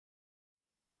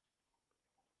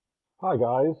Hi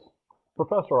guys,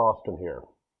 Professor Austin here.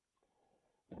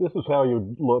 This is how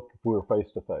you'd look if we were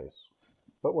face to face,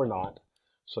 but we're not,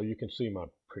 so you can see my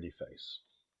pretty face.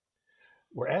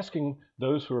 We're asking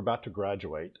those who are about to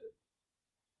graduate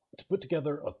to put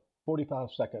together a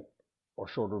 45-second or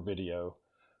shorter video.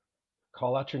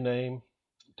 Call out your name,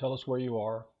 tell us where you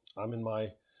are. I'm in my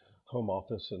home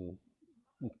office in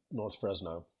North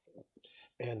Fresno,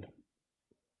 and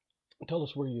tell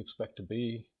us where you expect to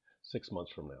be 6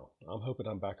 months from now. I'm hoping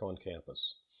I'm back on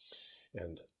campus.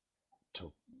 And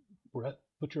to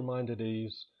put your mind at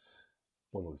ease,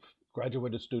 when we've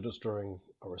graduated students during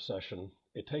a recession,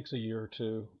 it takes a year or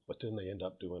two, but then they end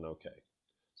up doing okay.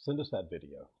 Send us that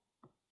video.